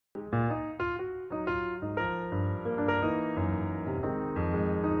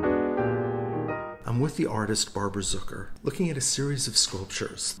with the artist Barbara Zucker, looking at a series of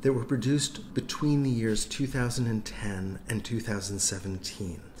sculptures that were produced between the years 2010 and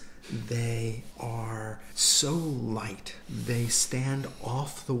 2017. They are so light. They stand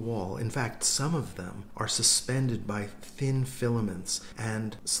off the wall. In fact, some of them are suspended by thin filaments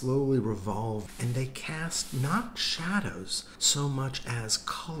and slowly revolve, and they cast not shadows so much as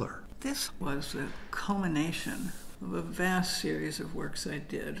color. This was the culmination of a vast series of works I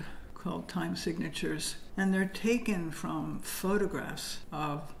did called Time Signatures, and they're taken from photographs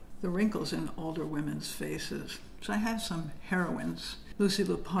of the wrinkles in older women's faces. So I had some heroines, Lucy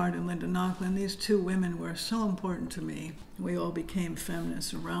Lepard and Linda Nochlin. These two women were so important to me. We all became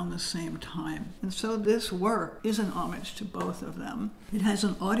feminists around the same time. And so this work is an homage to both of them. It has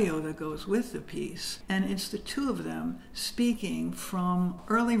an audio that goes with the piece, and it's the two of them speaking from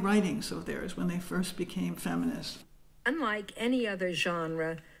early writings of theirs when they first became feminists. Unlike any other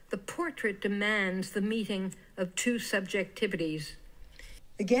genre, the portrait demands the meeting of two subjectivities.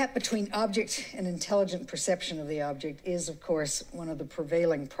 The gap between object and intelligent perception of the object is, of course, one of the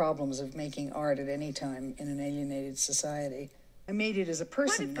prevailing problems of making art at any time in an alienated society. I made it as a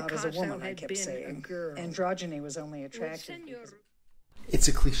person, not as a woman, I kept saying. Androgyny was only attractive. It's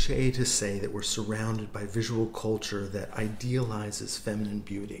a cliche to say that we're surrounded by visual culture that idealizes feminine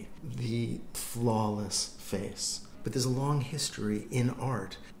beauty, the flawless face. But there's a long history in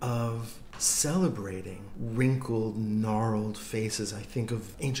art of celebrating wrinkled, gnarled faces. I think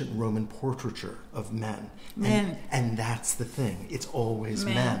of ancient Roman portraiture of men. And that's the thing. It's always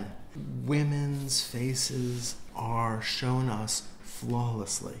men. Women's faces are shown us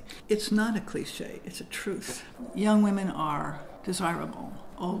flawlessly. It's not a cliche. It's a truth. Young women are desirable.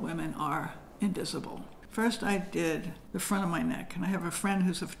 Old women are invisible. First, I did the front of my neck, and I have a friend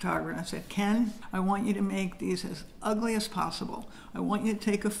who's a photographer, and I said, Ken, I want you to make these as ugly as possible. I want you to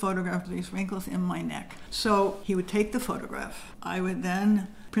take a photograph of these wrinkles in my neck. So he would take the photograph. I would then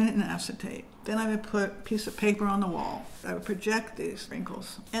print it in acetate. Then I would put a piece of paper on the wall. I would project these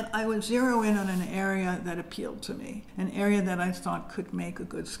wrinkles, and I would zero in on an area that appealed to me, an area that I thought could make a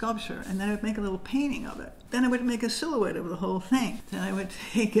good sculpture, and then I would make a little painting of it. Then I would make a silhouette of the whole thing. Then I would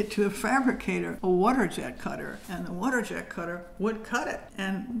take it to a fabricator, a water jet cutter, and the water jet cutter would cut it.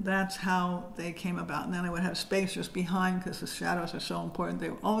 And that's how they came about. And then I would have spacers behind because the shadows are so important. They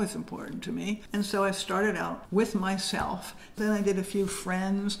were always important to me. And so I started out with myself. Then I did a few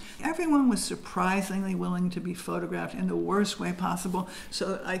friends. Everyone was surprisingly willing to be photographed in the worst way possible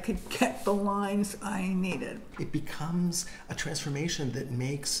so that I could get the lines I needed. It becomes a transformation that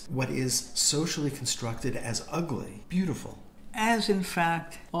makes what is socially constructed as ugly beautiful. As in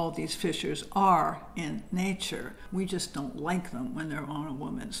fact all these fissures are in nature. We just don't like them when they're on a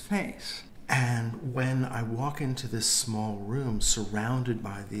woman's face. And when I walk into this small room surrounded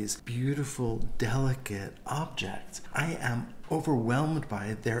by these beautiful, delicate objects, I am overwhelmed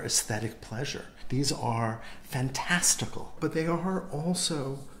by their aesthetic pleasure. These are fantastical, but they are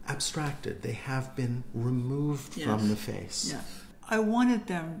also abstracted. They have been removed from the face. Yes. I wanted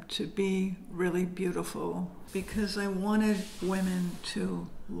them to be really beautiful because I wanted women to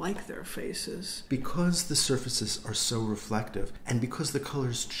like their faces. Because the surfaces are so reflective and because the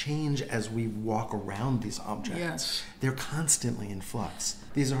colors change as we walk around these objects, they're constantly in flux.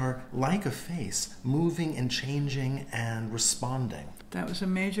 These are like a face, moving and changing and responding. That was a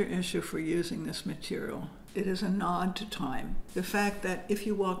major issue for using this material. It is a nod to time. The fact that if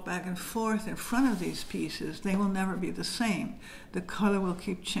you walk back and forth in front of these pieces, they will never be the same. The color will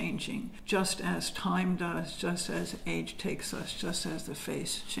keep changing, just as time does, just as age takes us, just as the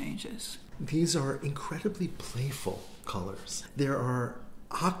face changes. These are incredibly playful colors. There are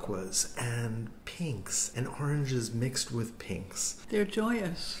aquas and pinks and oranges mixed with pinks. They're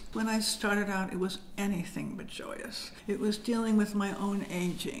joyous. When I started out, it was anything but joyous. It was dealing with my own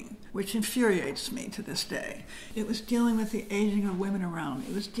aging, which infuriates me to this day. It was dealing with the aging of women around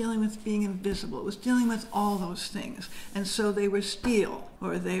me. It was dealing with being invisible. It was dealing with all those things. And so they were steel,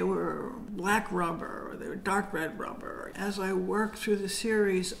 or they were black rubber, or they were dark red rubber. As I worked through the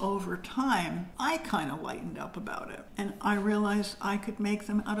series over time, I kind of lightened up about it. And I realized I could make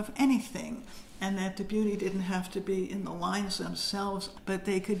them out of anything, and that the beauty didn't have to be in the lines themselves, but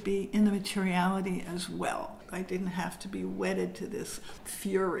they could be in the materiality as well. I didn't have to be wedded to this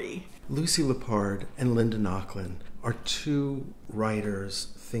fury. Lucy Lepard and Linda Nochlin are two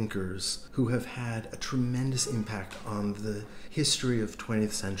writers, thinkers, who have had a tremendous impact on the history of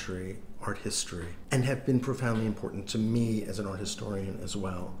 20th century art history and have been profoundly important to me as an art historian as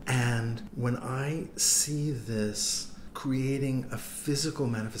well. And when I see this creating a physical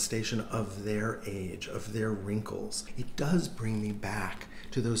manifestation of their age, of their wrinkles. It does bring me back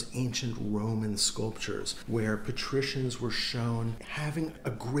to those ancient Roman sculptures where patricians were shown having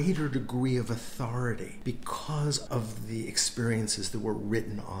a greater degree of authority because of the experiences that were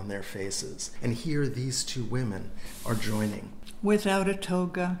written on their faces. And here these two women are joining. Without a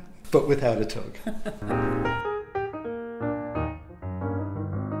toga. But without a toga.